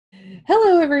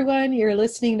Hello, everyone. You're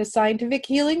listening to Scientific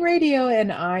Healing Radio,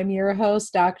 and I'm your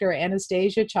host, Dr.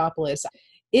 Anastasia Chopelas.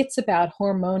 It's about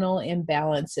hormonal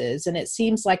imbalances, and it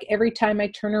seems like every time I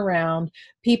turn around,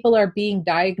 people are being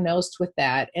diagnosed with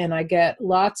that. And I get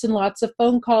lots and lots of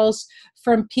phone calls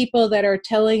from people that are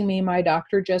telling me my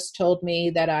doctor just told me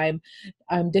that I'm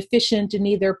deficient in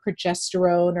either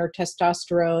progesterone or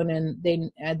testosterone, and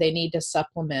they need to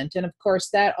supplement. And of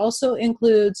course, that also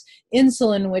includes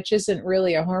insulin, which isn't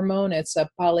really a hormone, it's a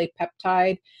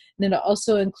polypeptide. And it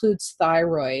also includes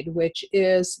thyroid, which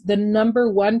is the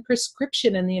number one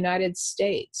prescription in the United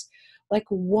States. Like,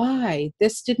 why?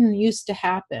 This didn't used to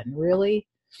happen, really?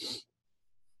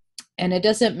 And it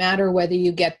doesn't matter whether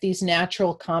you get these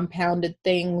natural compounded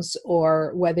things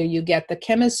or whether you get the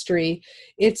chemistry,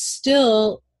 it's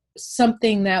still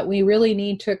something that we really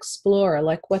need to explore,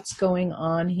 like what's going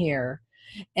on here.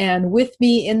 And with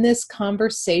me in this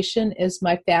conversation is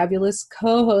my fabulous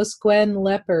co-host, Gwen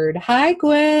Leopard. Hi,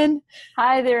 Gwen.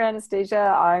 Hi there,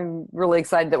 Anastasia. I'm really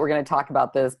excited that we're going to talk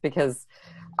about this because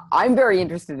I'm very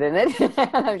interested in it.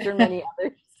 And I'm sure many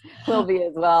others will be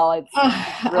as well. It's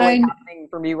really happening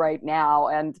for me right now.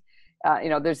 And,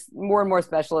 there's more and more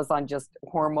specialists on just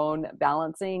hormone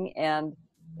balancing, and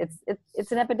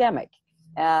it's an epidemic.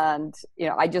 And,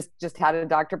 I just had a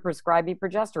doctor prescribe me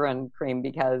progesterone cream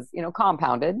because,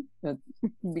 compounded,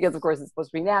 because of course it's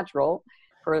supposed to be natural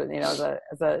for, as a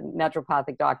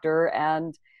naturopathic doctor.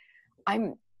 And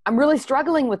I'm really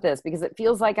struggling with this because it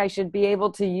feels like I should be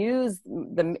able to use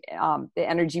the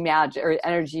energy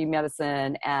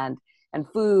medicine and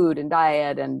food and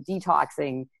diet and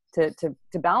detoxing to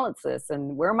balance this.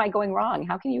 And where am I going wrong?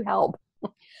 How can you help?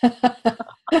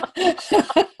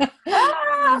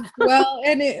 Well,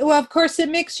 of course, it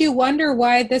makes you wonder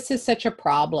why this is such a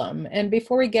problem. And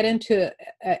before we get into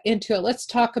it, let's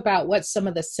talk about what some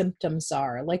of the symptoms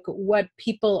are, like what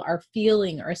people are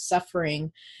feeling or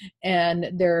suffering,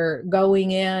 and they're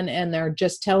going in and they're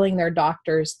just telling their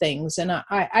doctors things. And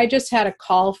I just had a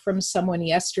call from someone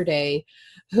yesterday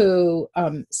who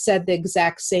said the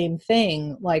exact same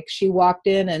thing. Like, she walked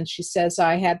in and she says,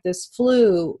 I had this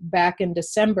flu back in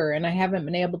December and I haven't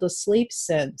been able to sleep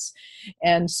since.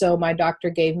 And so my doctor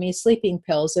gave me sleeping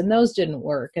pills and those didn't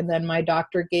work. And then my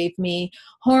doctor gave me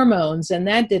hormones and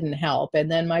that didn't help.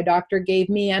 And then my doctor gave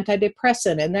me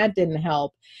antidepressant and that didn't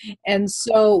help. And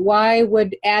so why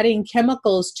would adding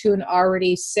chemicals to an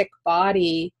already sick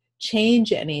body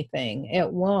change anything?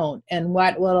 It won't. And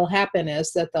what will happen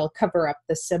is that they'll cover up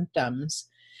the symptoms.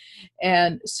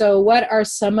 And so what are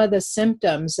some of the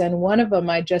symptoms? And one of them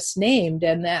I just named,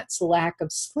 and that's lack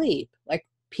of sleep. Like,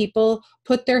 people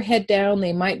put their head down,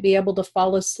 they might be able to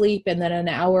fall asleep, and then an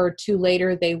hour or two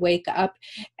later they wake up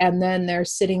and then they're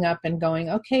sitting up and going,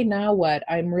 okay, now what?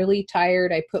 I'm really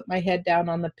tired. I put my head down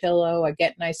on the pillow. I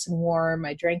get nice and warm.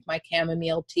 I drank my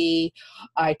chamomile tea.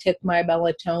 I took my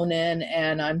melatonin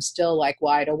and I'm still like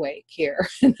wide awake here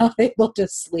and not able to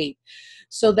sleep.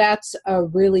 So that's a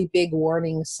really big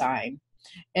warning sign.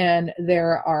 And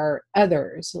there are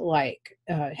others like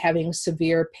having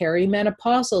severe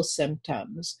perimenopausal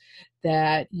symptoms,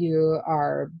 that you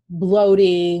are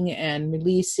bloating and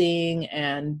releasing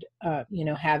and,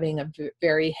 having a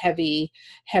very heavy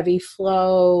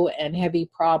flow and heavy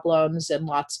problems and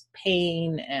lots of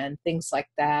pain and things like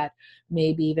that,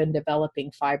 maybe even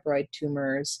developing fibroid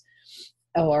tumors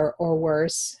or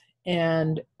worse.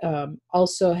 And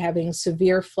also having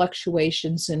severe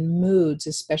fluctuations in moods,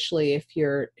 especially if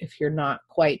you're not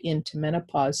quite into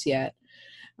menopause yet,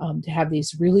 to have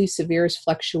these really severe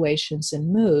fluctuations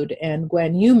in mood. And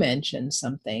Gwen, you mentioned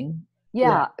something.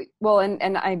 Yeah. Well,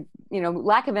 and I,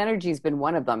 lack of energy has been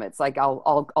one of them. It's like,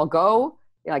 I'll go,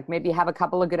 like, maybe have a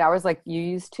couple of good hours like you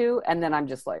used to. And then I'm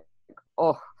just like,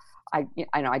 oh, I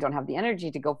know I don't have the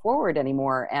energy to go forward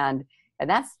anymore. And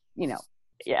that's,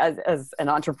 as an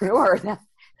entrepreneur,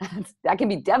 that can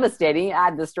be devastating.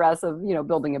 Add the stress of,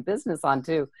 building a business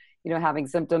onto, having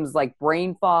symptoms like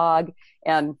brain fog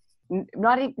and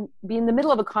not be in the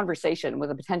middle of a conversation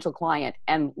with a potential client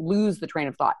and lose the train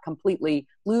of thought completely,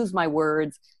 lose my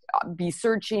words, be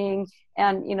searching.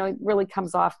 And, it really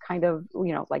comes off kind of,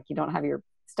 like you don't have your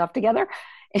stuff together.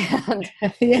 And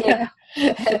yeah.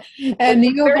 And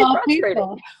you of all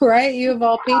people, right? You of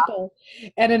all people.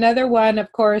 And another one, of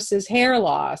course, is hair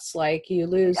loss. Like, you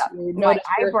lose my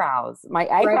eyebrows. My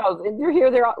eyebrows, right? They're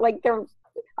here. They're all, like,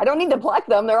 I don't need to pluck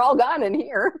them. They're all gone in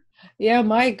here. Yeah,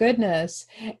 my goodness.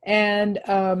 And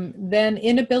then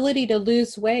inability to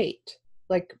lose weight.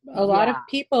 Like, a lot of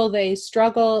people, they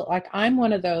struggle. Like, I'm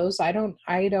one of those. I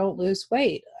don't lose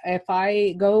weight. If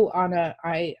I go on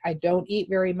I don't eat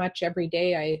very much every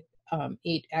day. I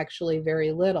eat actually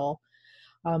very little.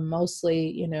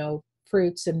 mostly,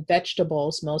 fruits and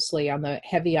vegetables, mostly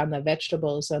heavy on the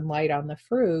vegetables and light on the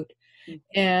fruit.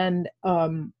 And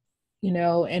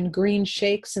and green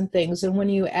shakes and things. And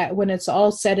when it's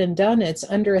all said and done, it's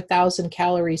under 1,000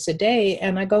 calories a day.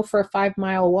 And I go for a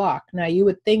 5-mile walk. Now you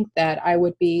would think that I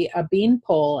would be a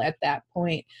beanpole at that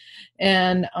point.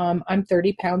 And I'm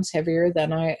 30 pounds heavier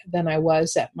than I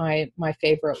was at my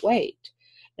favorite weight.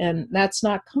 And that's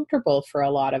not comfortable for a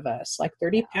lot of us. Like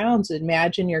 30 pounds,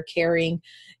 imagine you're carrying,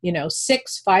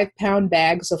 6 5-pound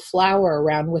bags of flour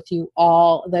around with you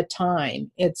all the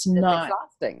time. It's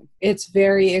exhausting. It's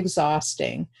very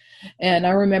exhausting. And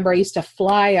I remember I used to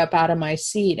fly up out of my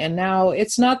seat, and now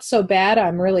it's not so bad.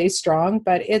 I'm really strong,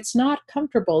 but it's not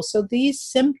comfortable. So these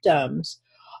symptoms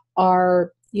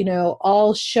are,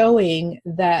 all showing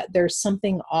that there's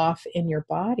something off in your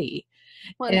body.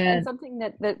 Well, and something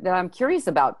that I'm curious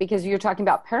about, because you're talking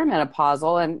about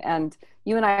perimenopausal, and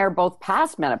you and I are both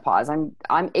past menopause. I'm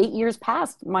 8 years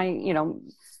past my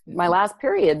last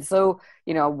period. So,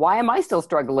 why am I still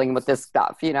struggling with this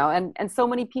stuff? And so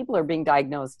many people are being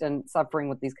diagnosed and suffering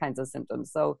with these kinds of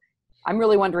symptoms. So I'm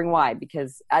really wondering why,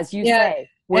 because as you say,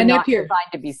 we're not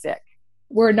designed to be sick.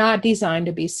 We're not designed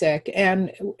to be sick.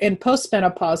 And in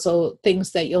postmenopausal,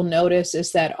 things that you'll notice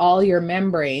is that all your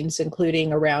membranes,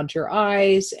 including around your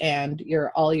eyes and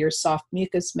all your soft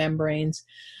mucous membranes,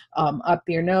 up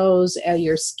your nose,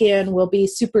 your skin will be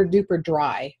super duper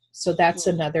dry. So that's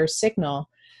another signal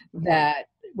that,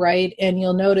 right? And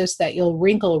you'll notice that you'll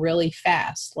wrinkle really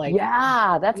fast.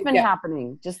 That's been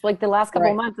happening. Just like the last couple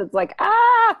of months, it's like,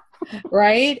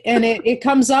 right. And it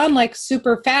comes on like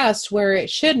super fast, where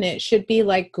it shouldn't. It should be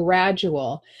like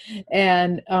gradual.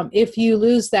 And if you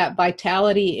lose that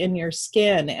vitality in your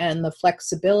skin and the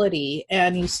flexibility,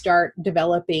 and you start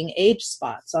developing age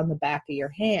spots on the back of your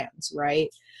hands, right?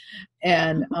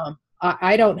 And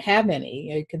I don't have any.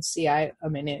 You can see I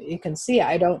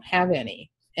don't have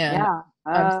any. And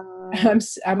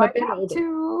I'm a bit older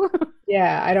too.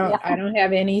 Yeah, I don't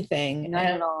have anything. Not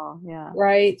at all. Yeah.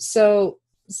 Right. So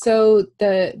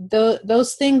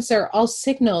those things are all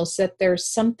signals that there's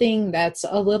something that's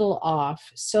a little off.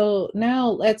 So now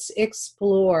let's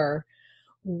explore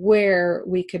where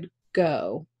we could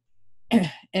go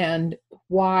and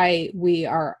why we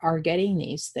are getting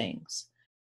these things.